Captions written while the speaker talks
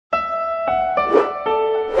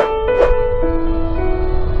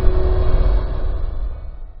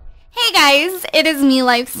it is me,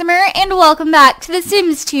 Lifesimmer, and welcome back to The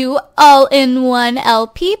Sims 2 All-in-One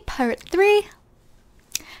LP Part 3.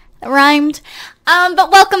 That rhymed.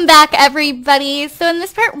 But welcome back, everybody. So in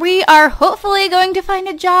this part, we are hopefully going to find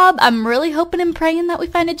a job. I'm really hoping and praying that we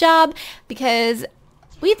find a job, because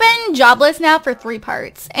we've been jobless now for 3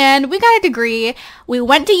 parts, and we got a degree. We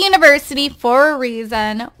went to university for a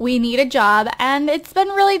reason. We need a job, and it's been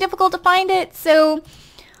really difficult to find it, so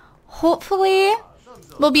hopefully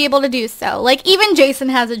we'll be able to do so. Like, even Jason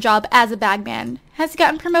has a job as a bagman. Has he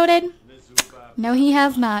gotten promoted? No, he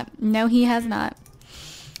has not. No, he has not.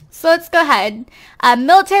 So let's go ahead.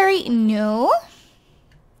 Military, no.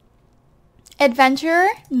 Adventure,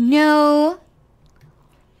 no.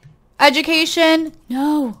 Education,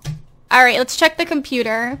 no. Alright, let's check the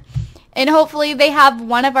computer. And hopefully they have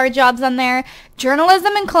one of our jobs on there.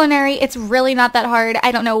 Journalism and culinary, it's really not that hard.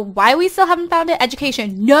 I don't know why we still haven't found it.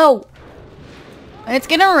 Education, no. It's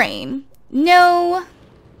gonna rain. No.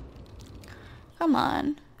 Come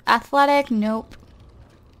on. Athletic, nope.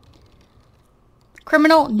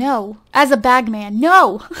 Criminal, no. As a bagman,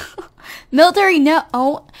 no. Military, no.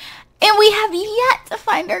 Oh. And we have yet to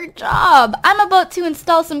find our job. I'm about to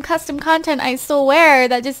install some custom content, I swear,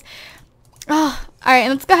 that just... Oh. Alright,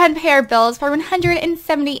 let's go ahead and pay our bills for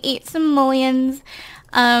 178 simoleons.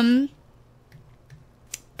 Can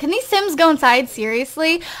these Sims go inside?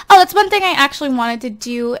 Seriously? Oh, that's one thing I actually wanted to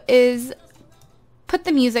do, is put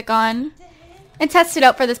the music on and test it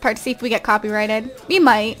out for this part to see if we get copyrighted. We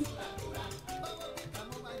might.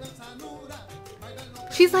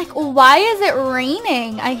 She's like, why is it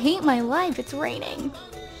raining? I hate my life. It's raining.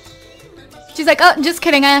 She's like, oh, just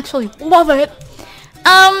kidding. I actually love it.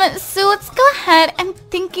 So let's go ahead. I'm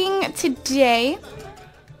thinking today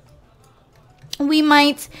we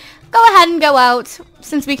might go ahead and go out.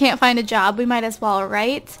 Since we can't find a job, we might as well,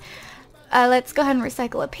 right? Let's go ahead and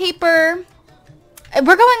recycle a paper.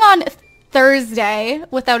 We're going on Thursday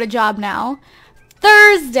without a job now.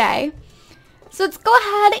 Thursday. So let's go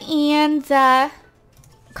ahead and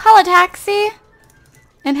call a taxi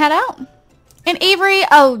and head out. And Avery,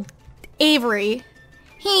 oh, Avery,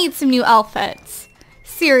 he needs some new outfits.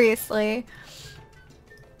 Seriously.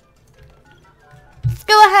 Let's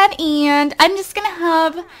go ahead and I'm just gonna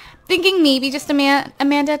have, thinking maybe just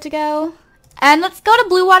Amanda to go. And let's go to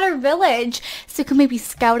Blue Water Village so we can maybe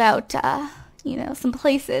scout out, you know, some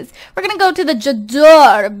places. We're gonna go to the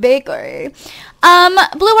Jador Bakery.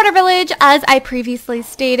 Blue Water Village, as I previously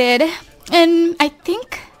stated, and I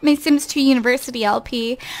think my Sims 2 University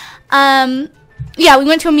LP. Yeah, we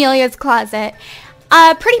went to Amelia's Closet.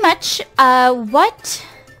 Pretty much, what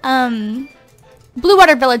Blue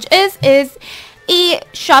Water Village is a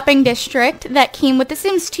shopping district that came with The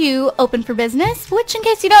Sims 2 Open for Business, which, in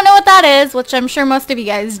case you don't know what that is, which I'm sure most of you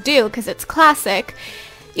guys do because it's classic,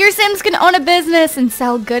 your Sims can own a business and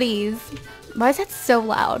sell goodies. Why is that so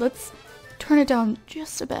loud? Let's turn it down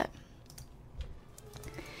just a bit.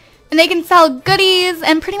 And they can sell goodies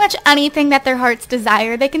and pretty much anything that their hearts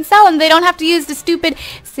desire. They can sell, and they don't have to use the stupid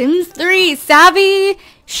Sims 3 savvy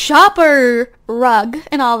shopper rug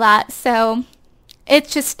and all that. So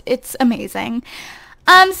it's amazing.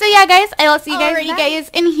 So yeah, guys, I'll see you guys. Alrighty, guys,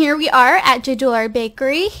 and here we are at Jador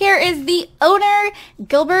Bakery. Here is the owner,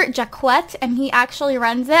 Gilbert Jacquet, and he actually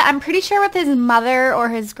runs it. I'm pretty sure with his mother or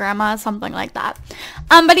his grandma, something like that.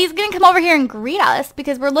 But he's gonna come over here and greet us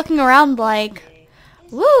because we're looking around like,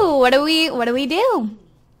 woo, what do we do?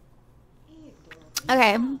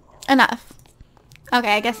 Okay, enough.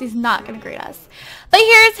 Okay, I guess he's not gonna greet us. But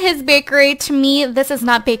here's his bakery. To me, this is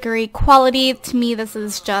not bakery quality. To me, this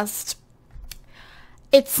is just,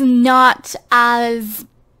 it's not as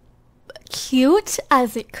cute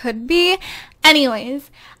as it could be. Anyways,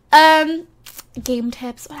 game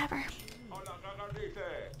tips, whatever.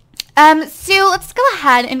 So let's go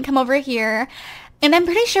ahead and come over here. And I'm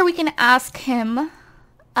pretty sure we can ask him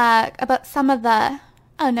about some of the,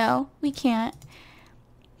 oh no, we can't.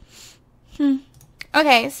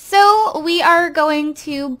 Okay, so we are going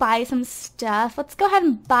to buy some stuff. Let's go ahead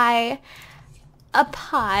and buy a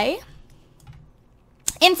pie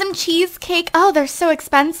and some cheesecake. Oh, they're so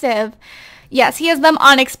expensive. Yes, he has them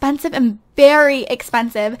on expensive and very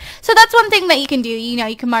expensive. So that's one thing that you can do. You know,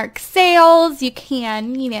 you can mark sales. You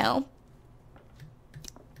can, you know,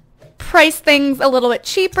 price things a little bit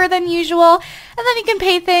cheaper than usual, and then you can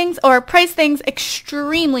pay things or price things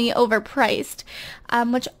extremely overpriced,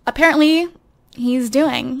 which apparently he's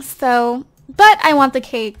doing. So, but I want the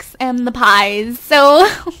cakes and the pies, so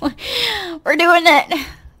we're doing it.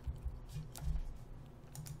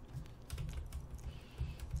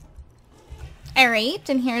 Alright,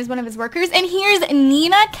 and here's one of his workers. And here's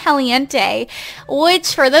Nina Caliente,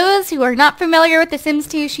 which for those who are not familiar with The Sims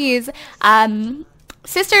 2, she's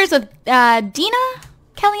sisters with Dina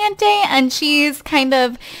Caliente, and she's kind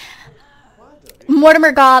of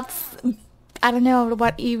Mortimer Goth's, I don't know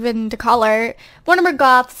what even to call her, Mortimer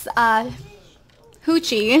Goth's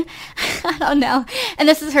hoochie. I don't know. And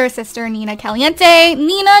this is her sister, Nina Caliente.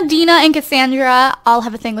 Nina, Dina, and Cassandra all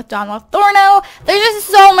have a thing with Don Thorno. There's just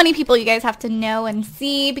so many people you guys have to know and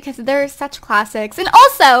see because they're such classics. And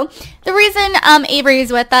also, the reason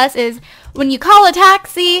Avery's with us is when you call a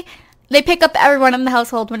taxi, they pick up everyone in the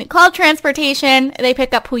household. When you call transportation, they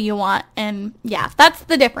pick up who you want. And yeah, that's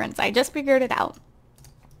the difference. I just figured it out.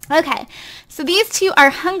 Okay, so these two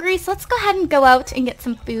are hungry, so let's go ahead and go out and get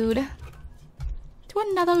some food. To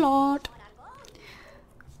another lot.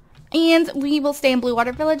 And we will stay in Blue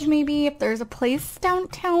Water Village maybe if there's a place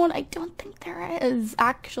downtown. I don't think there is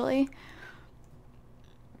actually.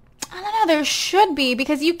 I don't know, there should be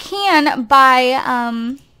because you can buy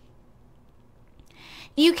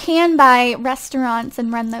restaurants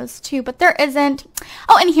and run those too, but there isn't.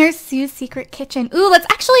 Oh, and here's Sue's Secret Kitchen. Ooh, let's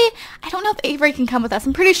actually, I don't know if Avery can come with us.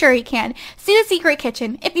 I'm pretty sure he can. Sue's Secret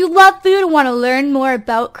Kitchen. If you love food and want to learn more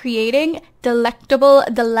about creating delectable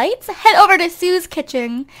delights, head over to Sue's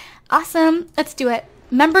Kitchen. Awesome. Let's do it.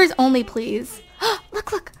 Members only, please.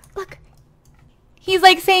 Look, look, look. He's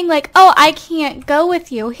like saying like, oh, I can't go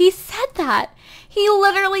with you. He said that. He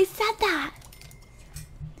literally said that.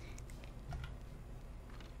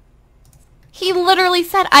 He literally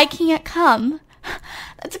said, I can't come.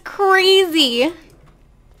 That's crazy.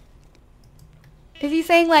 Is he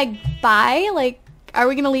saying, like, bye? Like, are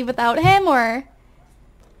we going to leave without him? Or,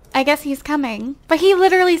 I guess he's coming. But he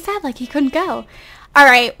literally said, like, he couldn't go.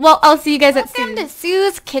 Alright, well, I'll see you guys at Sue's. Welcome to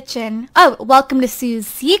Sue's Kitchen. Oh, welcome to Sue's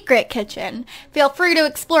Secret Kitchen. Feel free to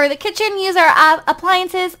explore the kitchen, use our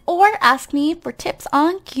appliances, or ask me for tips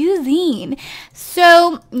on cuisine.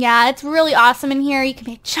 So, yeah, it's really awesome in here. You can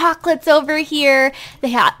make chocolates over here.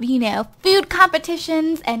 They have, you know, food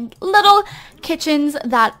competitions and little kitchens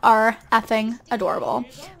that are effing adorable.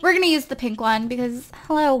 We're going to use the pink one because,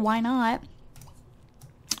 hello, why not?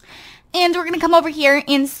 And we're going to come over here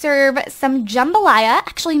and serve some jambalaya.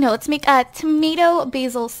 Actually, no, let's make a tomato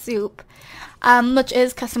basil soup, which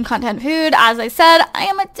is custom content food. As I said, I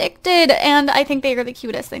am addicted, and I think they are the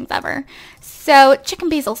cutest things ever. So, chicken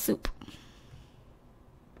basil soup.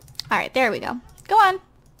 All right, there we go. Go on.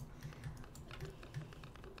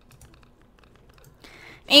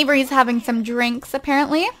 Avery's having some drinks,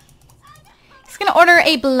 apparently. He's going to order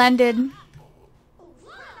a blended.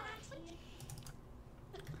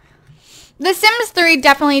 The Sims 3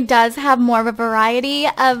 definitely does have more of a variety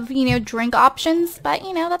of, you know, drink options, but,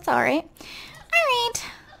 you know, that's alright. Alright.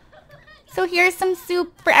 So here's some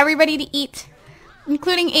soup for everybody to eat,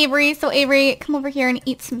 including Avery. So Avery, come over here and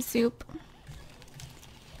eat some soup.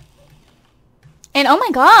 And oh my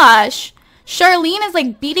gosh, Charlene is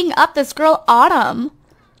like beating up this girl Autumn.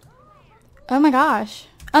 Oh my gosh.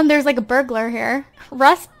 There's like a burglar here.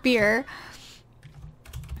 Rust beer.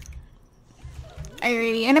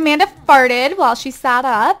 Alrighty, and Amanda farted while she sat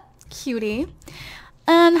up. Cutie.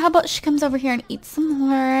 And how about she comes over here and eats some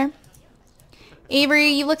more. Avery,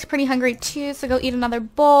 you looked pretty hungry too, so go eat another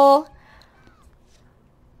bowl.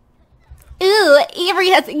 Ooh,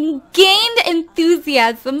 Avery has gained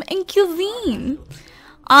enthusiasm in cuisine.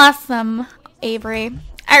 Awesome, Avery.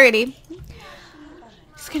 Alrighty.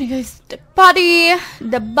 Just gonna go to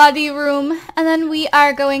the buddy room, and then we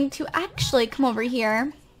are going to actually come over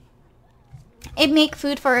here and make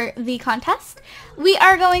food for the contest. We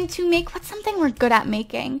are going to make, what's something we're good at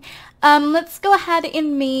making? Let's go ahead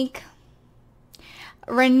and make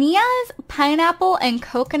Rania's pineapple and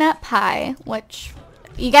coconut pie, which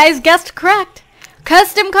you guys guessed correct.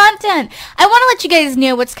 Custom content. I want to let you guys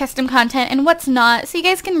know what's custom content and what's not, so you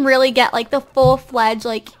guys can really get like the full-fledged,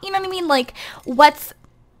 like, you know what I mean? Like, what's,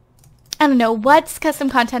 I don't know, what's custom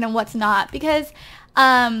content and what's not, because,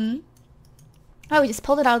 oh, we just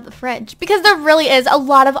pulled it out of the fridge. Because there really is a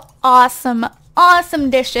lot of awesome, awesome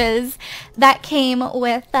dishes that came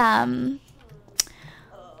with, the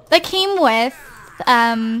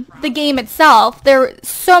game itself. There were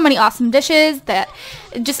so many awesome dishes that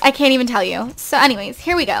just, I can't even tell you. So anyways,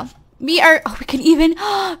 here we go. We can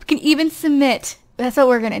even submit, that's what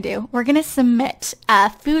we're going to do. We're going to submit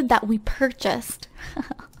food that we purchased.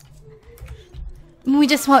 We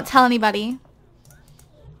just won't tell anybody.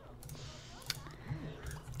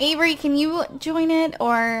 Avery, can you join it,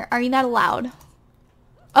 or are you not allowed?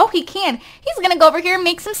 Oh, he can. He's gonna go over here and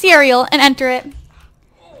make some cereal and enter it.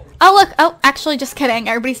 Oh, look. Oh, actually, just kidding.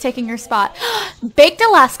 Everybody's taking your spot. Baked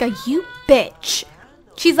Alaska, you bitch.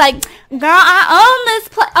 She's like, girl, I own this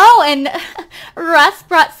place. Oh, and Russ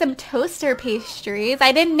brought some toaster pastries.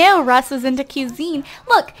 I didn't know Russ was into cuisine.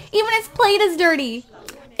 Look, even his plate is dirty.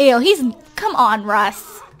 Ew, come on,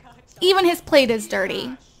 Russ. Even his plate is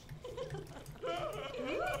dirty.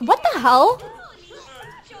 What the hell?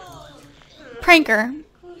 Pranker.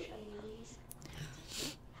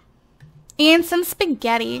 And some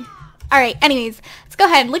spaghetti. Alright, anyways, let's go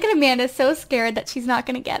ahead. Look at Amanda, so scared that she's not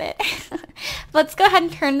going to get it. Let's go ahead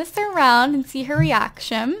and turn this around and see her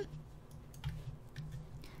reaction.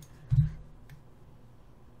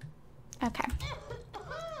 Okay.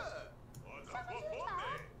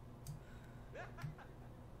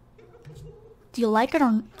 Do you like it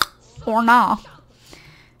or not?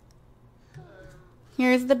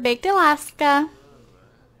 Here's the baked Alaska.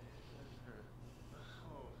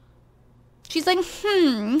 She's like, has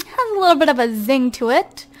a little bit of a zing to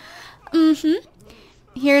it.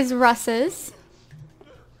 Here's Russ's.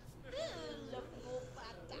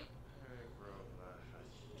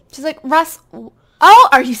 She's like, Russ, oh,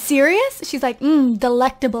 are you serious? She's like,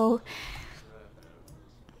 delectable.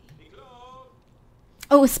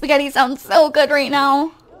 Oh, spaghetti sounds so good right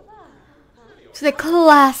now. She's like,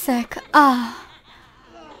 classic.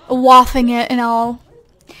 Waffing it and all.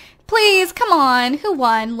 Please, come on. Who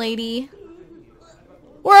won, lady?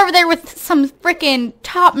 We're over there with some freaking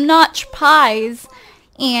top-notch pies.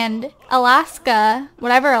 And Alaska,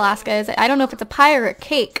 whatever Alaska is, I don't know if it's a pie or a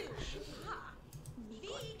cake.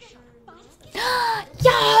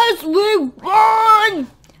 Yes, we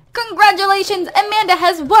won! Congratulations, Amanda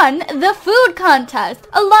has won the food contest,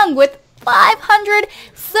 along with 500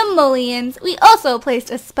 simoleons. We also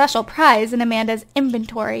placed a special prize in Amanda's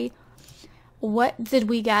inventory. What did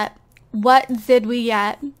we get? What did we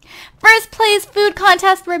get? First place food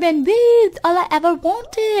contest ribbon. Beads, all I ever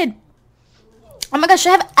wanted. Oh my gosh, they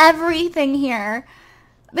have everything here.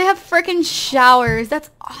 They have freaking showers. That's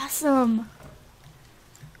awesome.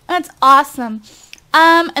 That's awesome.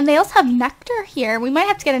 And they also have nectar here. We might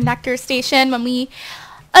have to get a nectar station when we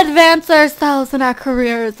advance ourselves in our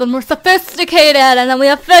careers and we're sophisticated and then we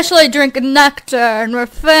officially drink nectar and we're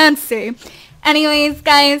fancy. Anyways,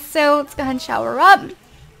 guys, so let's go ahead and shower up.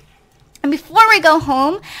 And before we go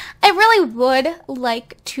home, I really would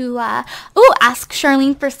like to ask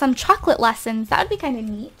Charlene for some chocolate lessons. That would be kind of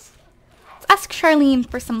neat. Let's ask Charlene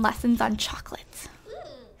for some lessons on chocolate.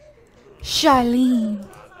 Charlene.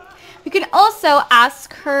 We can also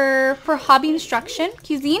ask her for hobby instruction,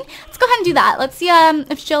 cuisine. Let's go ahead and do that. Let's see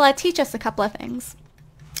if she'll teach us a couple of things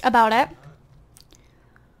about it.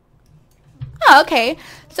 Oh, okay.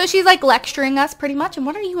 So she's like lecturing us pretty much. And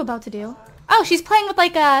what are you about to do? Oh, she's playing with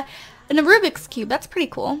like an Rubik's Cube. That's pretty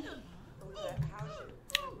cool.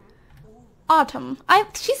 Autumn.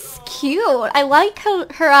 She's cute. I like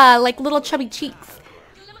her like little chubby cheeks.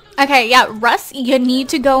 Okay, yeah, Russ, you need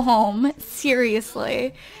to go home.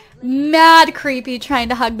 Seriously. Mad creepy trying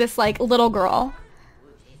to hug this like little girl.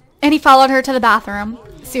 And he followed her to the bathroom.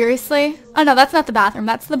 Seriously? Oh no, that's not the bathroom.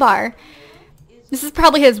 That's the bar. This is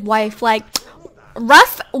probably his wife. Like,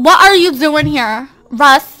 Russ, what are you doing here?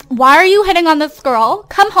 Russ, why are you hitting on this girl?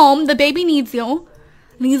 Come home. The baby needs you.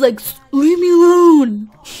 And he's like, leave me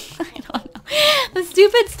alone. I don't know. The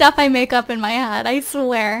stupid stuff I make up in my head. I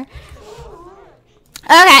swear.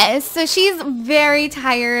 Okay, so she's very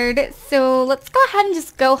tired, so let's go ahead and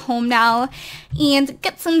just go home now and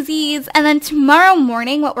get some Z's, and then tomorrow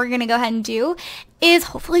morning what we're going to go ahead and do is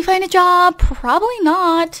hopefully find a job. Probably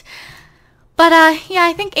not, but yeah,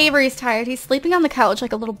 I think Avery's tired. He's sleeping on the couch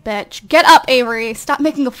like a little bitch. Get up, Avery. Stop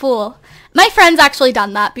making a fool. My friend's actually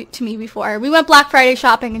done that to me before. We went Black Friday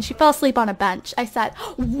shopping and she fell asleep on a bench. I said,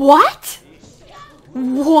 what?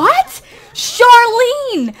 What?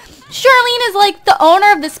 Charlene! Charlene is like the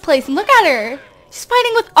owner of this place. And look at her. She's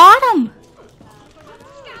fighting with Autumn.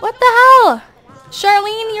 What the hell?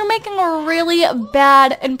 Charlene, you're making a really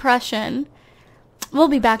bad impression. We'll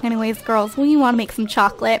be back anyways, girls. We want to make some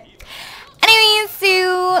chocolate. Anyways,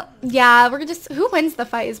 so yeah, we're just... Who wins the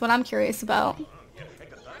fight is what I'm curious about.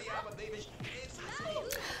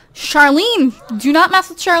 Charlene. Do not mess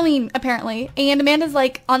with Charlene, apparently. And Amanda's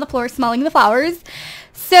like on the floor smelling the flowers.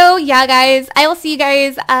 So, yeah, guys, I will see you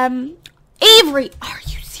guys. Avery, are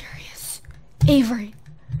you serious? Avery.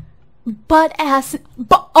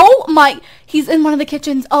 Oh, my. He's in one of the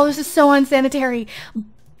kitchens. Oh, this is so unsanitary.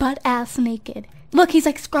 Butt-ass naked. Look, he's,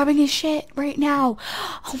 like, scrubbing his shit right now.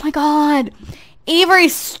 Oh, my God. Avery,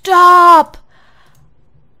 stop.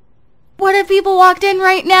 What if people walked in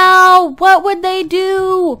right now? What would they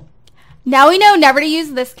do? Now we know never to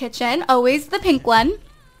use this kitchen. Always the pink one.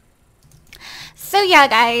 So yeah,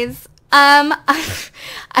 guys,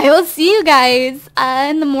 I will see you guys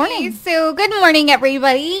in the morning. So good morning,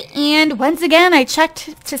 everybody. And once again, I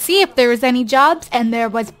checked to see if there was any jobs, and there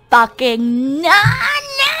was fucking none.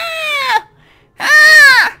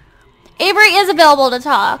 Ah! Avery is available to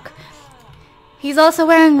talk. He's also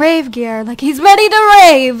wearing rave gear, like he's ready to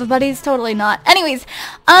rave, but he's totally not. Anyways,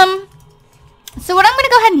 so what I'm gonna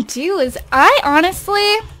go ahead and do is I want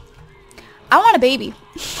a baby.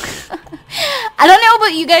 I don't know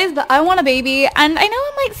about you guys, but I want a baby, and I know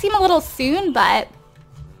it might seem a little soon, but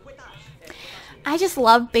I just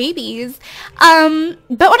love babies. But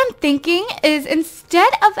what I'm thinking is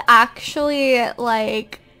instead of actually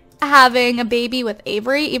like having a baby with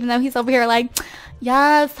Avery, even though he's over here like,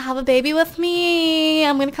 yes, have a baby with me,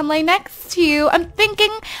 I'm gonna come lay next to you, I'm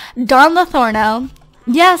thinking Don Lathorno.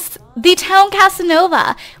 Yes, the town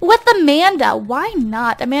Casanova with Amanda. Why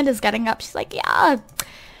not? Amanda's getting up. She's like, yeah,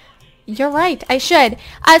 you're right, I should.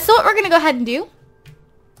 So what we're gonna go ahead and do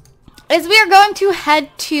is we are going to head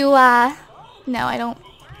to no, I don't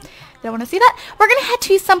want to see that. We're gonna head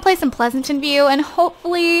to someplace in Pleasanton View, and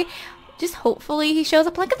hopefully, just hopefully, he shows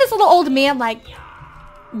up. Look at this little old man, like,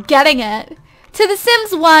 getting it to the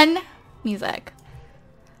Sims 1 music.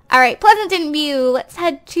 Alright, Pleasanton View. Let's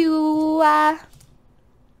head to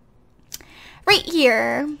right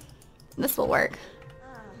here. This will work.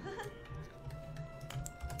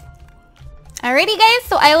 Alrighty guys,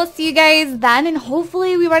 so I will see you guys then, and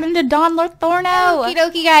hopefully we run into Don Lathorno. Okie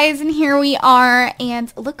dokie guys, and here we are,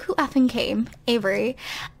 and look who effing came, Avery.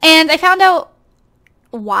 And I found out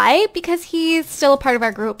why, because he's still a part of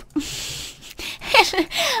our group.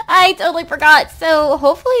 I totally forgot, so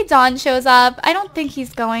hopefully Don shows up. I don't think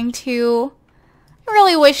he's going to. I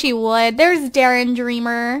really wish he would. There's Darren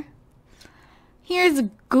Dreamer. Here's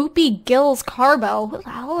Goopy Gills Carbo. What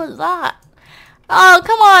the hell is that? Oh,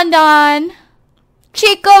 come on, Don.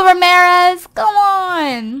 Chico Ramirez, come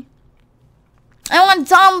on. I want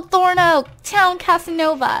Don Thorno, Town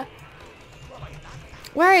Casanova.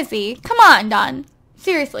 Where is he? Come on, Don.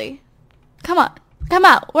 Seriously. Come on. Come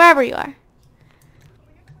out, wherever you are.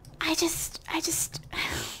 I just, it's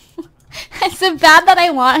so bad that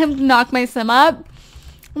I want him to knock my sim up.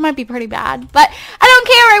 It might be pretty bad, but I don't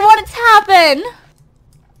care. I want it to happen.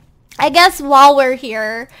 I guess while we're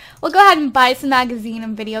here, we'll go ahead and buy some magazine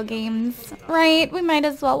and video games, right? We might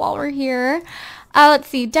as well while we're here. Let's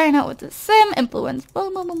see. Dine out with the sim, influence, blah,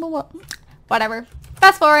 blah, blah, blah, blah. Whatever.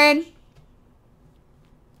 Fast forward.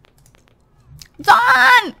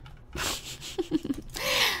 Don!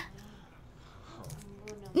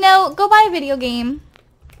 No, go buy a video game.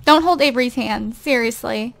 Don't hold Avery's hand.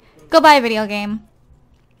 Seriously. Go buy a video game.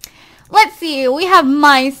 Let's see. We have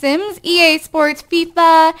My Sims, EA Sports,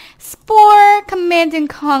 FIFA, Spore, Command and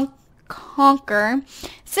Conquer,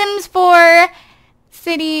 Sims 4,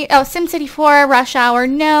 SimCity 4, Rush Hour.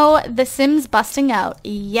 No, The Sims Busting Out.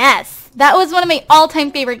 Yes. That was one of my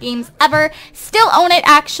all-time favorite games ever. Still own it,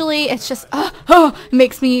 actually. It's just,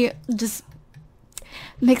 makes me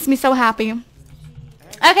so happy.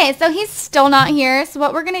 Okay, so he's still not here. So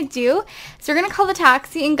what we're going to do is we're going to call the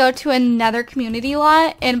taxi and go to another community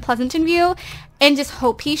lot in Pleasanton View and just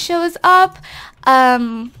hope he shows up.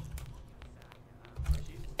 That's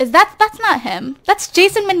not him. That's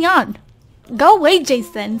Jason Mignon. Go away,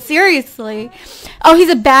 Jason. Seriously. Oh, he's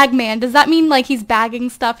a bag man. Does that mean like he's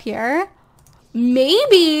bagging stuff here?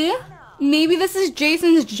 Maybe. Maybe this is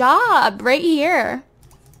Jason's job right here.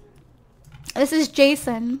 This is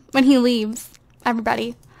Jason when he leaves.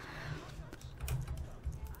 Everybody.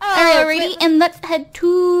 Alrighty, and let's head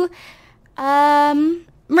to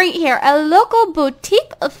right here, a local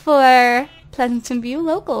boutique for Pleasanton View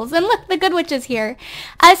locals. And look, the Good Witch is here.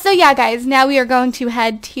 So yeah, guys, now we are going to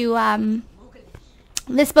head to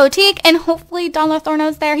this boutique, and hopefully Don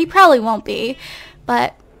Lathorno's there. He probably won't be,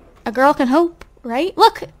 but a girl can hope, right?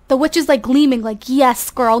 Look, the witch is like gleaming, like, yes,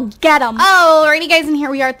 girl, get him. Alrighty, guys, and here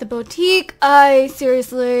we are at the boutique. I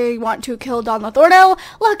seriously want to kill Don Lathorno.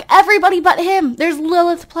 Look, everybody but him. There's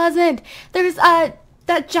Lilith Pleasant. There's that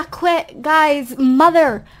Jacquet guy's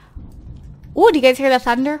mother. Ooh, do you guys hear the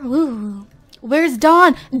thunder? Ooh. Where's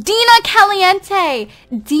Don? Dina Caliente.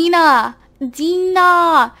 Dina.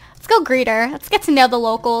 Let's go greet her. Let's get to know the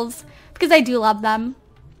locals, because I do love them.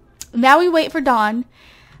 Now we wait for Don.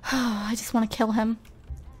 Oh, I just want to kill him.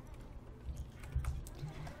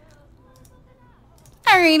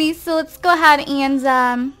 Alrighty, so let's go ahead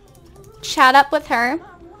and chat up with her.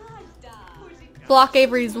 Block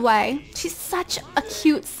Avery's way. She's such a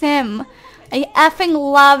cute sim. I effing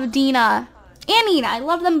love Dina. And Nina. I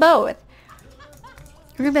love them both.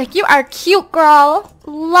 We're gonna be like, you are cute, girl.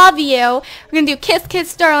 Love you. We're gonna do kiss,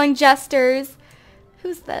 kiss, darling gestures.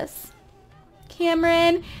 Who's this?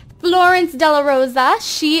 Cameron. Florence Della Rosa,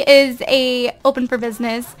 she is a open for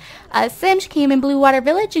business sim. She came in Blue Water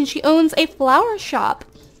Village and she owns a flower shop.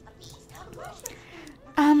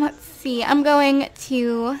 Let's see. I'm going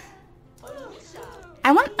to.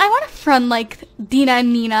 I want to friend like Dina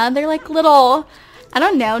and Nina. They're like little. I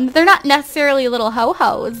don't know. They're not necessarily little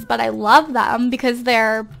ho-hos, but I love them because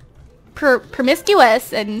they're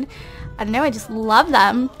promiscuous and I don't know. I just love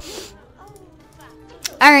them.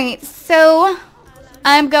 All right, so.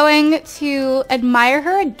 I'm going to admire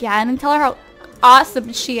her again and tell her how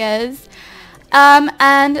awesome she is.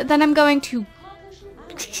 And then I'm going to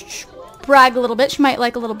brag a little bit. She might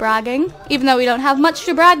like a little bragging, even though we don't have much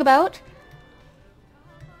to brag about.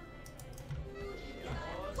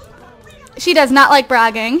 She does not like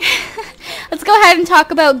bragging. Let's go ahead and talk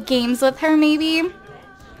about games with her, maybe.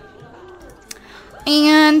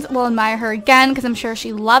 And we'll admire her again, because I'm sure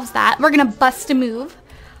she loves that. We're going to bust a move.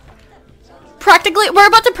 We're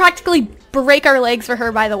about to practically break our legs for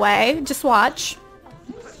her, by the way. Just watch.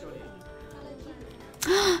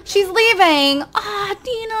 She's leaving. Ah,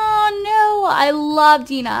 Dina, no. I love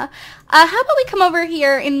Dina. How about we come over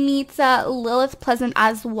here and meet Lilith Pleasant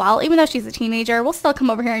as well. Even though she's a teenager, we'll still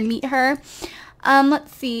come over here and meet her.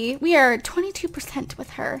 Let's see. We are 22%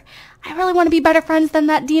 with her. I really want to be better friends than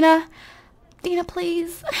that, Dina. Dina,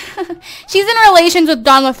 please. She's in relations with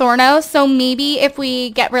Don Lathorno, so maybe if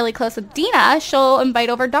we get really close with Dina, she'll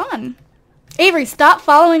invite over Don. Avery, stop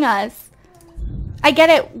following us. I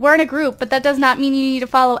get it, we're in a group, but that does not mean you need to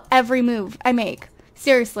follow every move I make.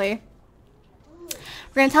 Seriously.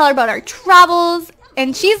 We're going to tell her about our travels,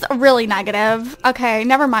 and she's really negative. Okay,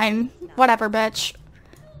 never mind. Whatever, bitch.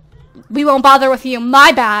 We won't bother with you.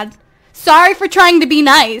 My bad. Sorry for trying to be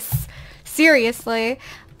nice. Seriously.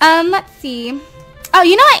 Let's see. Oh,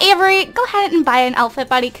 you know what, Avery? Go ahead and buy an outfit,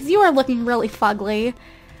 buddy, because you are looking really fugly.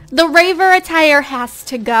 The raver attire has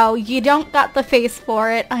to go. You don't got the face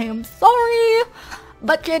for it. I am sorry,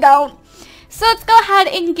 but you don't. So let's go ahead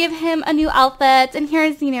and give him a new outfit. And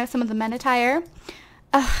here's, you know, some of the men attire.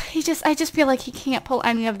 I just feel like he can't pull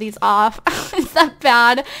any of these off. It's that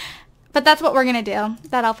bad. But that's what we're going to do.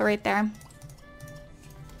 That outfit right there.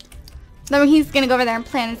 Then he's going to go over there and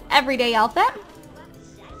plan his everyday outfit.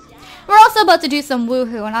 We're also about to do some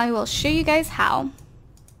woohoo, and I will show you guys how.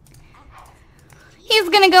 He's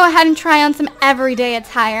going to go ahead and try on some everyday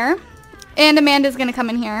attire. And Amanda's going to come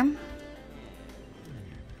in here.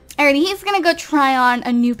 Alrighty, he's going to go try on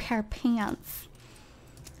a new pair of pants.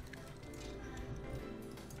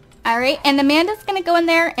 Alright, and Amanda's going to go in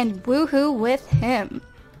there and woohoo with him.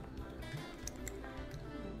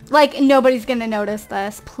 Like, nobody's going to notice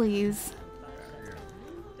this, please.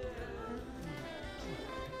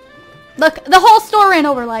 Look, the whole store ran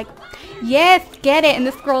over like, yes, get it. And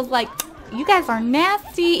this girl's like, you guys are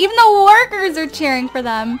nasty. Even the workers are cheering for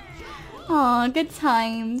them. Aw, good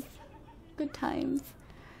times. Good times.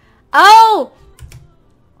 Oh!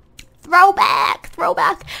 Throwback.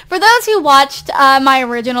 For those who watched my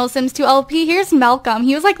original Sims 2 LP, here's Malcolm.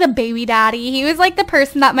 He was like the baby daddy. He was like the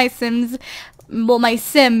person that my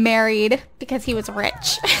sim married because he was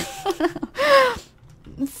rich.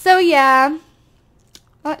 So yeah.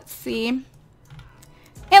 Let's see.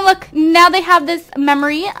 And look, now they have this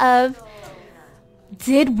memory of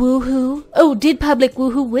did public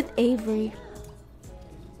woohoo with Avery.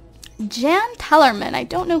 Jan Tellerman, I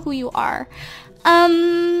don't know who you are.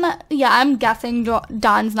 Yeah, I'm guessing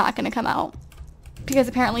Don's not gonna come out because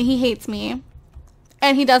apparently he hates me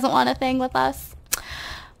and he doesn't want a thing with us.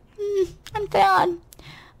 I'm sad.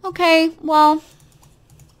 Okay, well,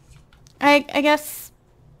 I guess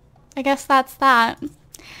that's that.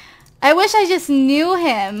 I wish I just knew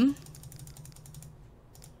him.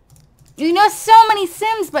 You know so many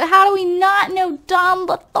Sims, but how do we not know Don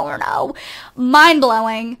Lathorno?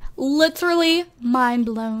 Mind-blowing. Literally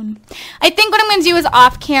mind-blown. I think what I'm going to do is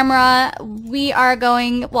off camera,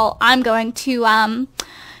 I'm going to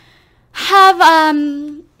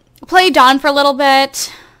play Don for a little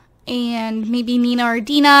bit. And maybe Nina or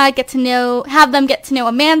Dina have them get to know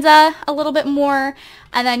Amanda a little bit more.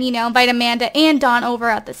 And then, you know, invite Amanda and Don over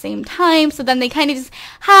at the same time. So then they kind of just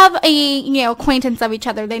have a, you know, acquaintance of each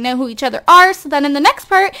other. They know who each other are. So then in the next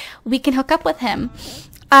part, we can hook up with him.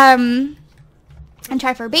 And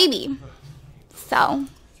try for a baby. So,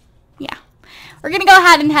 yeah. We're going to go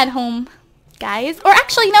ahead and head home, guys. Or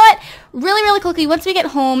actually, you know what? Really, really quickly, once we get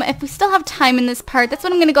home, if we still have time in this part, that's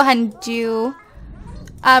what I'm going to go ahead and do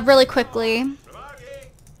really quickly.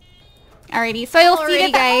 Alrighty, so I'll see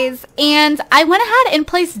you guys. And I went ahead and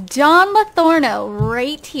placed Don Lathorno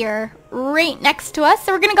right here, right next to us.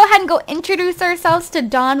 So we're going to go ahead and go introduce ourselves to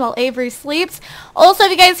Don while Avery sleeps. Also,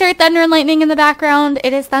 if you guys hear thunder and lightning in the background,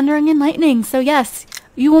 it is thundering and lightning. So yes,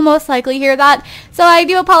 you will most likely hear that. So I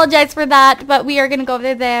do apologize for that, but we are going to go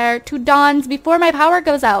over there to Don's before my power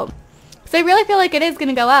goes out. So I really feel like it is going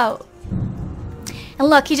to go out. And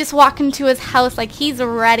look, he just walked into his house like he's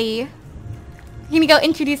ready. We're gonna go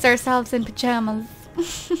introduce ourselves in pajamas.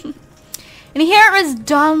 And here is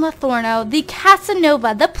Don Lathorno, the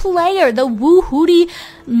Casanova, the player, the woo-hooty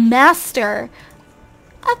master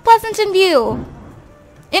of Pleasanton View.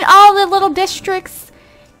 In all the little districts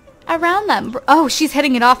around them. Oh, she's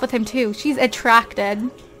hitting it off with him too. She's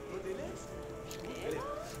attracted.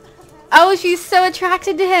 Oh, she's so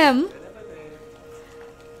attracted to him.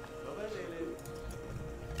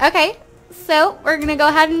 Okay, so we're gonna go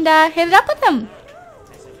ahead and hit it up with him.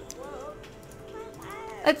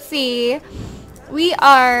 Let's see. We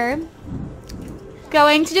are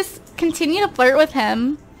going to just continue to flirt with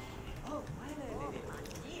him.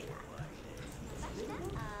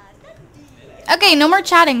 Okay, no more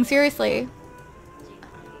chatting, seriously.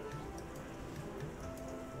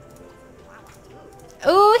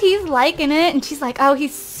 Oh, he's liking it, and she's like, oh,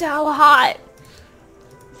 he's so hot.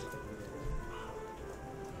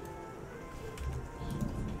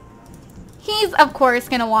 He's, of course,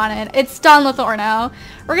 going to want it. It's Don Lathorno.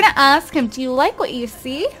 We're going to ask him, do you like what you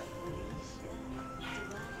see?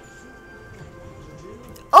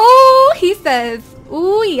 Oh, he says,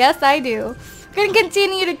 ooh, yes, I do. We're going to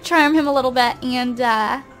continue to charm him a little bit, and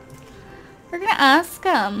we're going to ask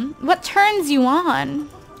him, what turns you on?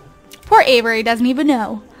 Poor Avery doesn't even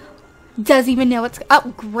know. Doesn't even know what's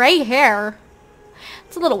up. Gray hair.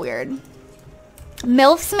 It's a little weird.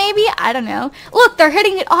 MILFs maybe? I don't know. Look, they're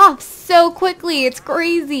hitting it off so quickly. It's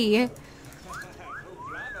crazy.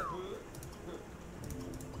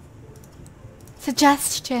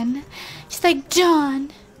 Suggestion. She's like,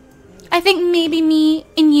 John, I think maybe me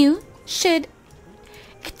and you should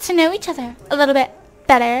get to know each other a little bit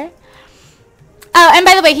better. Oh, and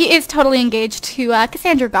by the way, he is totally engaged to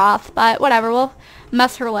Cassandra Goth, but whatever. We'll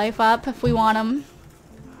mess her life up if we want him.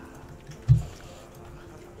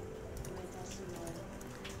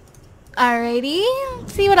 Alrighty,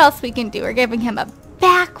 let's see what else we can do. We're giving him a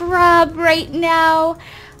back rub right now.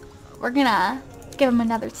 We're gonna give him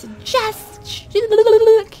another suggestion.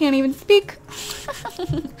 Can't even speak.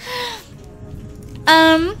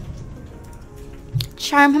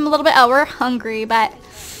 Charm him a little bit. Oh, we're hungry, but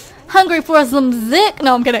hungry for some zik.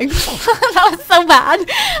 No, I'm kidding. That was so bad.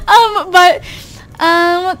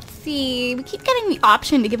 Let's see. We keep getting the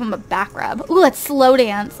option to give him a back rub. Ooh, let's slow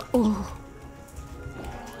dance. Ooh.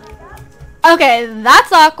 Okay,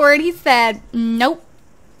 that's awkward. He said, nope.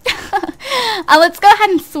 Let's go ahead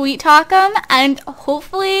and sweet talk him and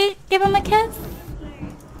hopefully give him a kiss.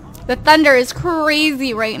 The thunder is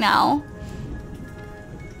crazy right now.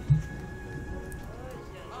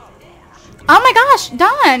 Oh my gosh,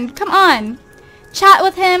 Don, come on. Chat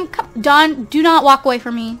with him. Don, do not walk away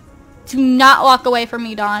from me. Do not walk away from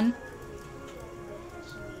me, Don.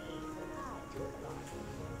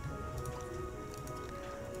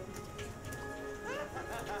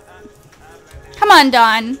 Come on,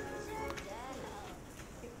 Don.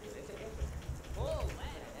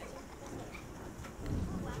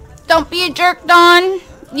 Don't be a jerk, Don.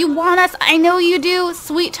 You want us. I know you do.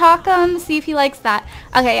 Sweet talk him. See if he likes that.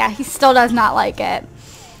 Okay, yeah, he still does not like it.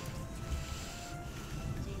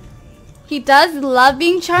 He does love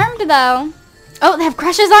being charmed, though. Oh, they have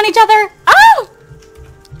crushes on each other. Oh!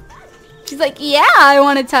 She's like, yeah, I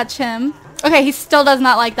want to touch him. Okay, he still does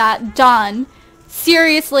not like that. Don,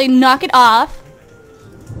 seriously, knock it off.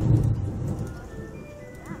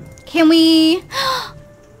 Can we...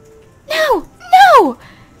 No! No!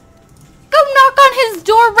 Go knock on his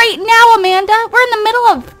door right now, Amanda. We're in the middle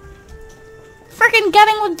of freaking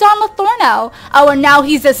getting with Don Lathorno. Oh, and now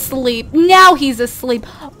he's asleep. Now he's asleep.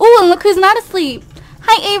 Oh, and look who's not asleep.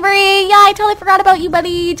 Hi, Avery. Yeah, I totally forgot about you,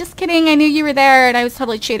 buddy. Just kidding. I knew you were there, and I was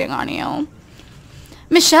totally cheating on you.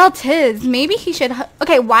 Michelle Tiz. Maybe he should...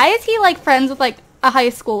 Okay, why is he, like, friends with, like, a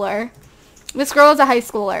high schooler? This girl is a high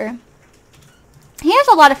schooler. He has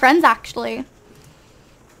a lot of friends, actually.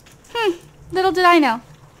 Little did I know.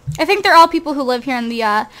 I think they're all people who live here in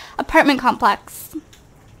the apartment complex.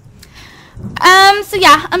 So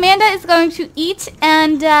yeah, Amanda is going to eat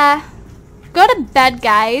and go to bed,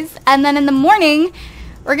 guys. And then in the morning,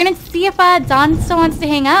 we're going to see if Don still wants to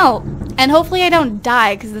hang out. And hopefully I don't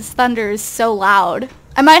die because this thunder is so loud.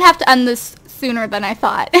 I might have to end this sooner than I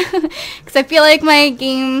thought. Because I feel like my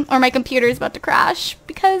game or my computer is about to crash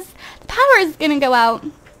because the power is gonna go out.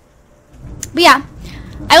 But yeah,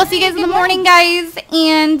 I will see you guys in the morning, guys,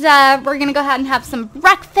 and we're gonna go ahead and have some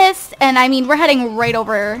breakfast. And I mean, we're heading right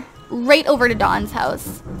over to Don's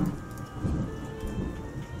house.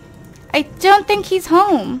 I don't think he's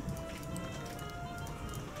home.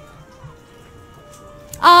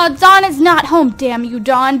 Don is not home. Damn you,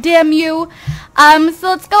 Don. Damn you. So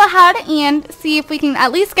let's go ahead and see if we can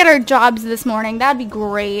at least get our jobs this morning. That'd be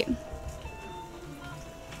great. We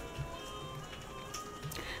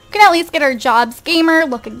can at least get our jobs. Gamer,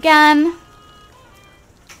 look again.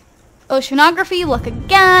 Oceanography, look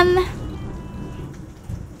again.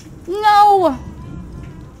 No.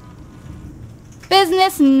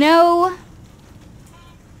 Business, no.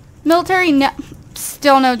 Military, no.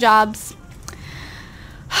 Still no jobs.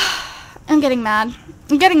 I'm getting mad.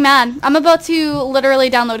 I'm getting mad. I'm about to literally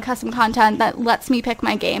download custom content that lets me pick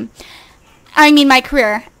my game. I mean my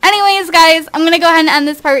career. Anyways, guys, I'm going to go ahead and end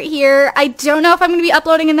this part here. I don't know if I'm going to be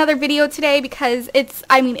uploading another video today because it's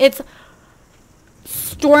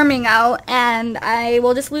storming out and I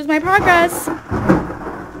will just lose my progress.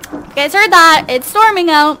 You guys heard that? It's storming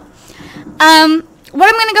out. What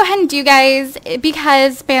I'm going to go ahead and do, guys,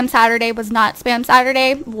 because Spam Saturday was not Spam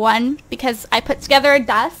Saturday, 1, because I put together a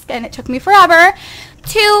desk and it took me forever,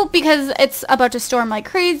 2, because it's about to storm like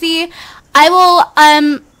crazy, I will,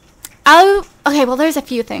 okay, well, there's a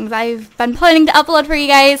few things I've been planning to upload for you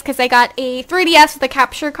guys, because I got a 3DS with a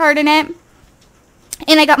capture card in it,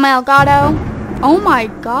 and I got my Elgato. Oh my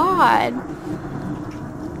god.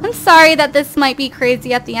 I'm sorry that this might be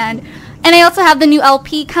crazy at the end. And I also have the new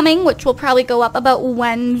LP coming, which will probably go up about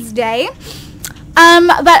Wednesday.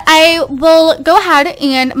 But I will go ahead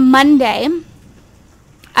and Monday,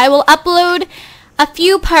 I will upload a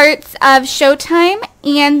few parts of Showtime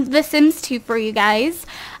and The Sims 2 for you guys.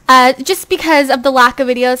 Just because of the lack of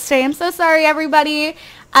videos today. I'm so sorry, everybody.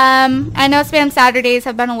 I know Spam Saturdays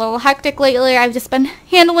have been a little hectic lately. I've just been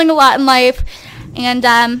handling a lot in life. And,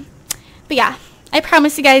 but yeah, I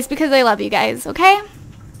promise you guys because I love you guys, okay?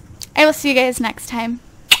 I will see you guys next time.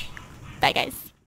 Bye, guys.